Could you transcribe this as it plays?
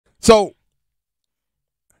So,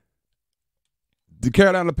 the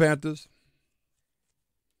Carolina Panthers,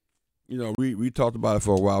 you know, we talked about it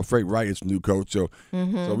for a while. Frank Reich is the new coach. So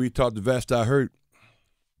we talked the best I heard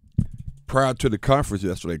prior to the conference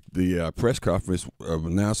yesterday, the press conference of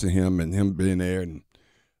announcing him and him being there, and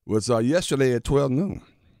was yesterday at 12 noon.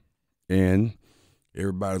 And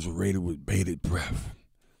everybody was waiting with bated breath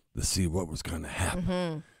to see what was going to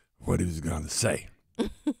happen, what he was going to say.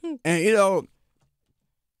 And, you know,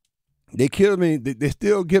 they killed me. They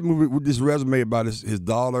still get me with this resume about his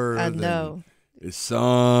daughters. I know. And his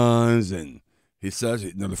sons, and he says,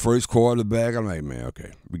 you know, the first quarterback. I'm like, man,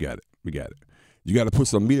 okay, we got it. You got to put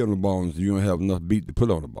some meat on the bones. You don't have enough meat to put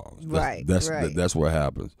on the bones. That's what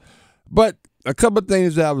happens. But a couple of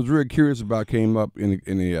things that I was really curious about came up in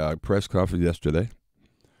the press conference yesterday,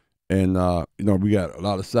 and you know, we got a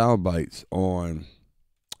lot of sound bites on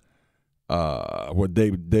what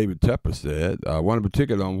David Tepper said. One in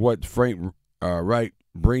particular on what Frank Reich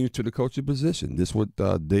brings to the coaching position. This is what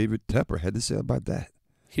David Tepper had to say about that.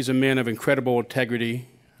 He's a man of incredible integrity,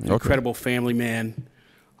 an incredible family man,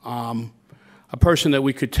 a person that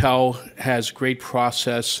we could tell has great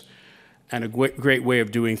process and a great way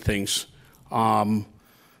of doing things. You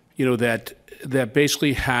know, that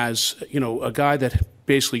basically has, you know, a guy that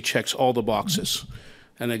basically checks all the boxes,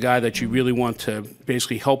 and a guy that you really want to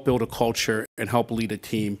basically help build a culture and help lead a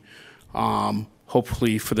team,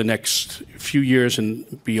 hopefully for the next few years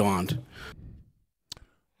and beyond.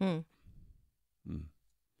 A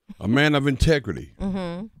man of integrity.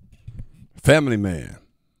 Family man.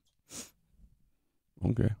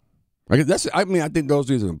 Okay. I think those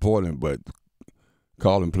things are important, but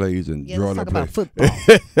calling plays and drawing up plays. Let's talk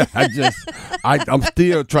about football. I'm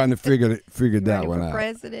still trying to figure that one out.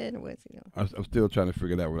 President, what's he on? I'm still trying to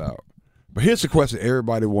figure that one out. But here's the question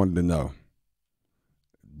everybody wanted to know.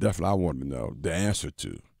 Definitely, I wanted to know the answer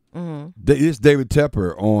to. It's David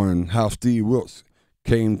Tepper on how Steve Wilkes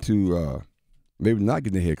came to maybe not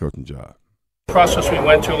getting a head coaching job. The process we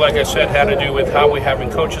went through, like I said, had to do with how we're having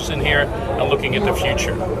coaches in here and looking at the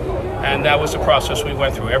future. And that was the process we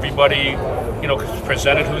went through. Everybody, you know,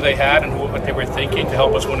 presented who they had and what they were thinking to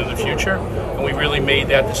help us win in the future. And we really made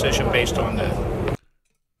that decision based on that.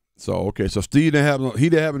 So, so Steve didn't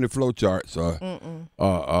have any flow charts.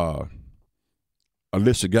 A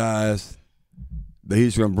list of guys that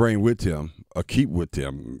he's going to bring with him, or keep with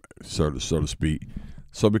him, so to speak.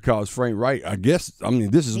 So because Frank Reich, I guess, I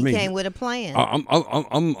mean, this is me. He came with a plan.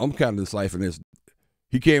 I'm kind of deciphering this.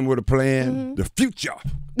 He came with a plan, the future,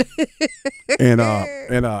 and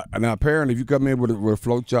apparently, if you come in with a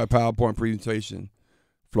flow chart, PowerPoint presentation,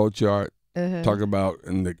 flow chart, talking about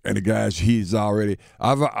and the guys he's already.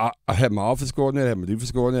 I had my office coordinator, I had my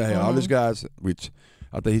defense coordinator, I had all these guys, which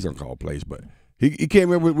I think he's gonna call plays, but he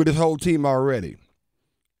came in with his whole team already.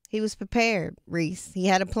 He was prepared, Reese. He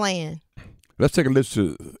had a plan. Let's take a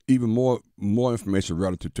listen to even more information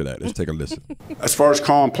relative to that. Let's take a listen. As far as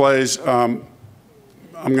calling plays, I'm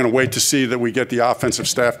going to wait to see that we get the offensive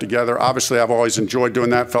staff together. Obviously, I've always enjoyed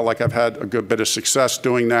doing that, felt like I've had a good bit of success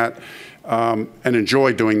doing that, and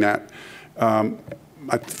enjoy doing that.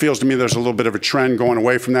 It feels to me there's a little bit of a trend going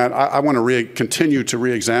away from that. I want to continue to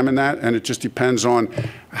re-examine that, and it just depends on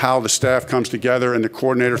how the staff comes together and the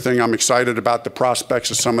coordinator thing. I'm excited about the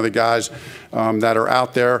prospects of some of the guys that are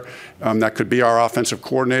out there that could be our offensive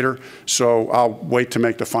coordinator. So I'll wait to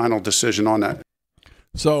make the final decision on that.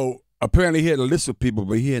 So apparently he had a list of people,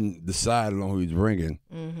 but he hadn't decided on who he's bringing.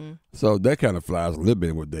 So that kind of flies a little bit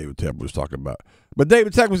in what David Tepper was talking about. But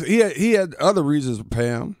David Tepper, he had other reasons,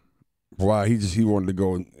 Pam, why he wanted to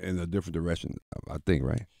go in a different direction, I think,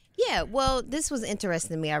 right? Yeah, well, this was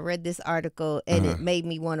interesting to me. I read this article, and it made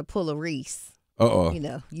me want to pull a Reese.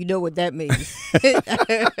 You know what that means.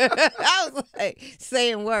 I was like,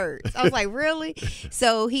 saying words. I was like, really?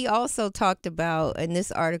 So he also talked about in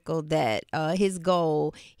this article that his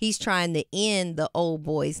goal, he's trying to end the old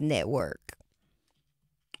boys network.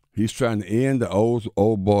 He's trying to end the old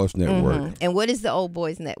boys network. And what is the old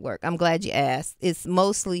boys network? I'm glad you asked. It's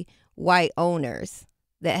mostly white owners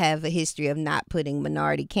that have a history of not putting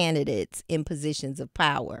minority candidates in positions of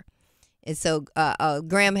power. And so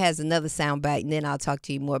Graham has another soundbite, and then I'll talk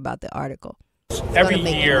to you more about the article. Every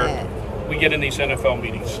year we get in these NFL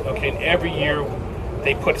meetings, okay, and every year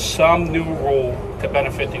they put some new rule to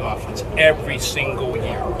benefit the offense. Every single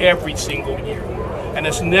year. And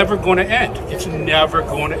it's never going to end. It's never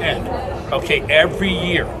going to end, okay, every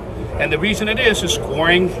year. And the reason it is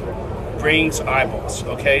scoring brings eyeballs,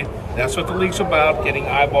 okay? That's what the league's about, getting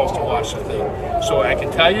eyeballs to watch the thing. So I can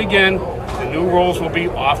tell you again, the new rules will be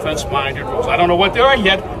offense-minded rules. I don't know what they are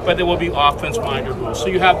yet, but they will be offense-minded rules. So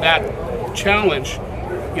you have that challenge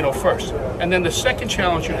first. And then the second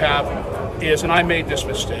challenge you have is, and I made this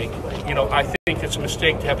mistake, I think it's a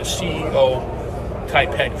mistake to have a CEO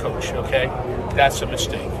type head coach, okay? That's a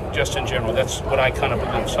mistake, just in general. That's what I kind of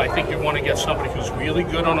believe. So I think you want to get somebody who's really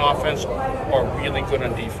good on offense or really good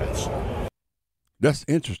on defense. That's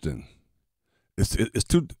interesting. It's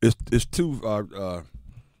two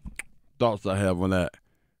thoughts I have on that.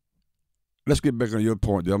 Let's get back on your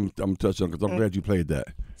point. I'm touching on because I'm glad you played that.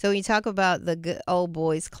 So when you talk about the good old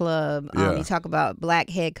boys club, you talk about black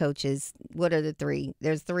head coaches. What are the three?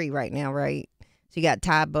 There's three right now, right? So you got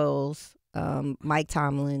Todd Bowles, Mike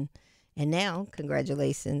Tomlin, and now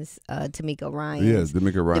congratulations, D'Amico Ryans. Yes,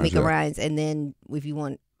 D'Amico Ryans, and then if you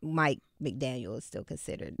want Mike McDaniel is still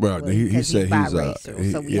considered. Well, he said he's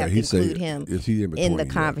biracial, so we have to include him in the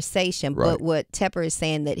conversation. Right. But what Tepper is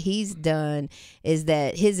saying that he's done is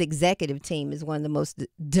that his executive team is one of the most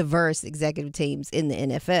diverse executive teams in the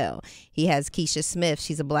NFL. He has Keisha Smith.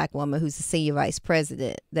 She's a black woman who's the senior vice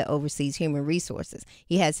president that oversees human resources.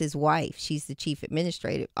 He has his wife. She's the chief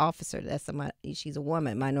administrative officer. She's a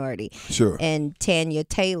woman, minority. Sure. And Tanya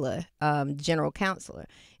Taylor, general counselor,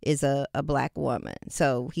 is a black woman.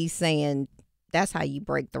 So he's saying that's how you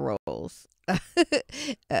break the rules.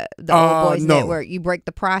 The Old Boys Network, you break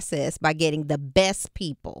the process by getting the best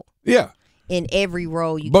people in every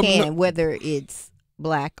role you can, whether it's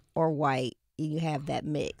black or white, you have that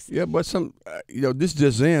mix. Yeah, but some, this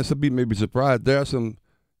just in, some people may be surprised. There are some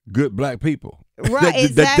good black people. Right,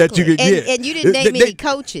 exactly. That you could get. And you didn't name any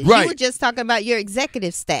coaches. Right. You were just talking about your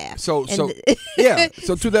executive staff. So yeah.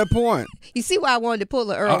 So to that point, you see why I wanted to pull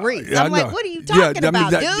an Earl Reese. I'm like, what are you talking about,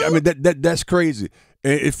 dude? I mean, that's crazy.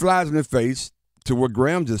 And it flies in the face to what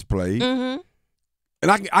Graham just played. Mm-hmm.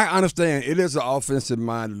 And I understand it is an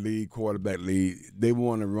offensive-minded league, quarterback league. They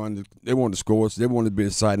want to run. They want to score. They want to be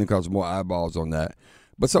exciting because more eyeballs on that.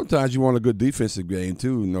 But sometimes you want a good defensive game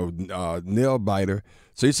too. Nail biter.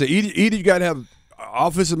 So you say either you got to have an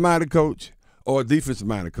offensive-minded coach or a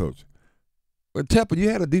defensive-minded coach. But Tepper, you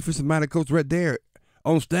had a defensive-minded coach right there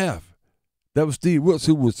on staff. That was Steve Wilkes,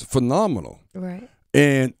 who was phenomenal. Right.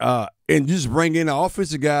 And you just bring in an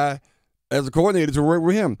offensive guy as a coordinator to work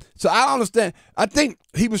with him. So I understand. I think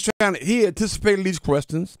he was he anticipated these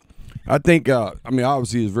questions. I think,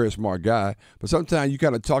 obviously he's a very smart guy, but sometimes you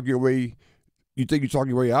kind of talk your way. You think you're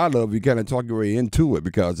talking your way out of it, you kind of talk your way into it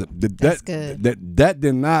because that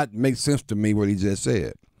did not make sense to me what he just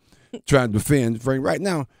said. Trying to defend Frank. Right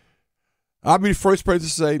now, I'll be the first person to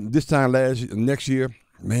say this time next year,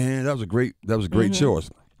 man, that was a great choice.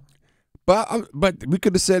 But we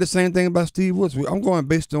could have said the same thing about Steve Wilkes. I'm going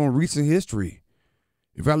based on recent history.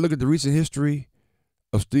 If I look at the recent history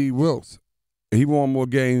of Steve Wilkes, he won more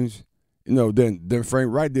games, than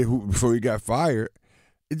Frank Reich did before he got fired.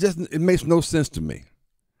 It makes no sense to me.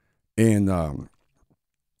 And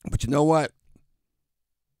but you know what?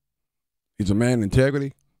 He's a man of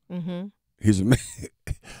integrity. Mm-hmm. He's a man.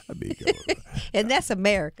 And that's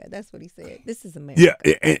America. That's what he said. This is America.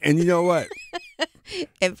 Yeah, and you know what?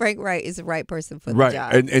 And Frank Reich is the right person for the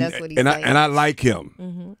job. And that's what he's saying. I like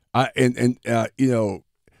him. Mm-hmm.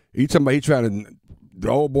 He talking about he trying to. The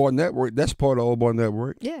Old Boy Network, that's part of the Old Boy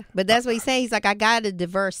Network. Yeah, but that's what he's saying. He's like, I got a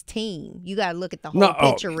diverse team. You got to look at the whole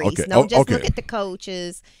picture, Reese. Okay. Don't just look at the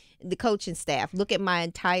coaches, the coaching staff. Look at my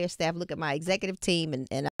entire staff. Look at my executive team,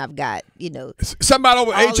 and I've got, somebody over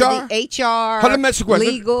HR? HR, let me ask you a question.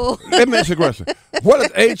 Legal. Let me ask you a question.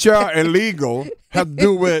 What does HR and legal have to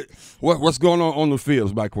do with what's going on the field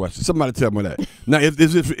is my question. Somebody tell me that. Now, if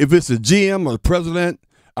it's a GM or the president,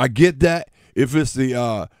 I get that. If it's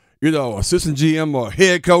the assistant GM or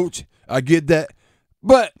head coach, I get that.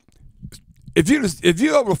 But if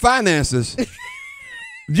you over finances,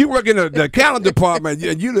 you work in the accounting department,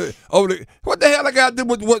 and what the hell I got to do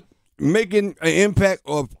with what making an impact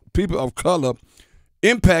of people of color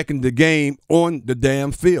impacting the game on the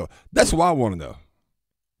damn field? That's what I want to know.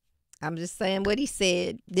 I'm just saying what he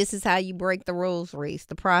said. This is how you break the rules, Reese.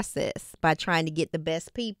 The process by trying to get the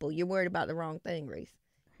best people. You're worried about the wrong thing, Reese.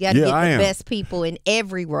 You got to get the best people in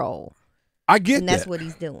every role. I get that. And that's what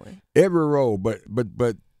he's doing. Every role, but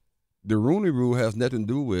the Rooney Rule has nothing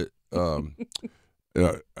to do with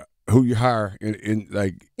who you hire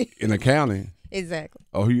in accounting. Exactly.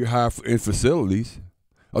 Or who you hire in facilities.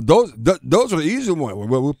 Those are the easy ones.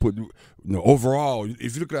 Well, we'll put overall.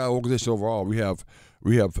 If you look at our organization overall, we have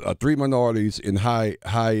 3 minorities in high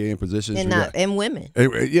end positions and women.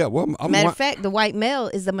 Yeah, well, matter of fact, the white male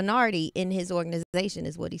is the minority in his organization,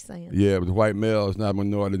 is what he's saying. Yeah, but the white male is not a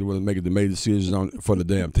minority that want to make the major decisions for the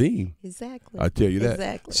damn team. Exactly. I tell you that.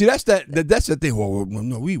 Exactly. See, that's the thing. Well,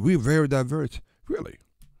 no, we're very diverse. Really.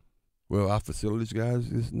 Well, our facilities guys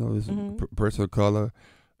is a person of color.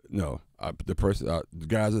 No, the person, the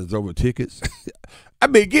guys that's over tickets. I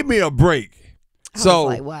mean, give me a break. So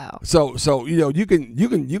like, wow. So you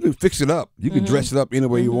can fix it up. You can dress it up any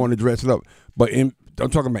way you want to dress it up. But I'm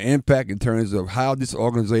talking about impact in terms of how this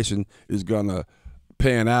organization is gonna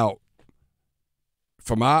pan out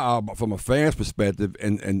from a fan's perspective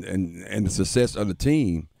and the success of the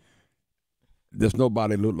team. There's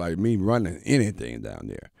nobody look like me running anything down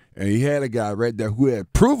there. And he had a guy right there who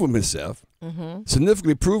had proven himself,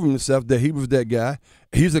 significantly proven himself that he was that guy.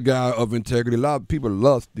 He's a guy of integrity. A lot of people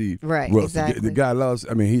love Steve. Right, Wilson. exactly. The guy loves,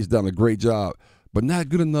 I mean, he's done a great job, but not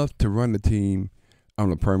good enough to run the team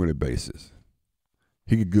on a permanent basis.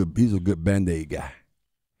 He's a good Band-Aid guy,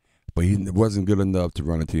 but he wasn't good enough to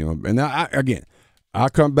run the team. And I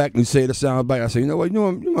come back and say the sound bite. I say, you know what,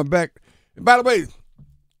 you're my back. And by the way,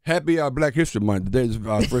 happy Black History Month. Today is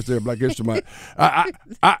our first day of Black History Month.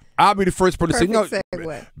 I'll be the first person to say,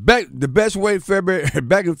 the best way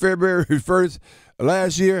back in February 1st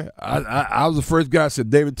last year, I was the first guy that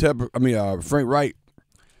said Frank Reich,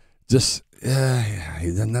 he's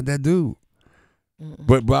not that dude.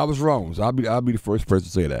 But I was wrong. So I'll be the first person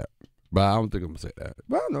to say that. But I don't think I'm gonna say that.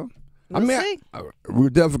 But I don't know. We're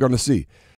definitely gonna see.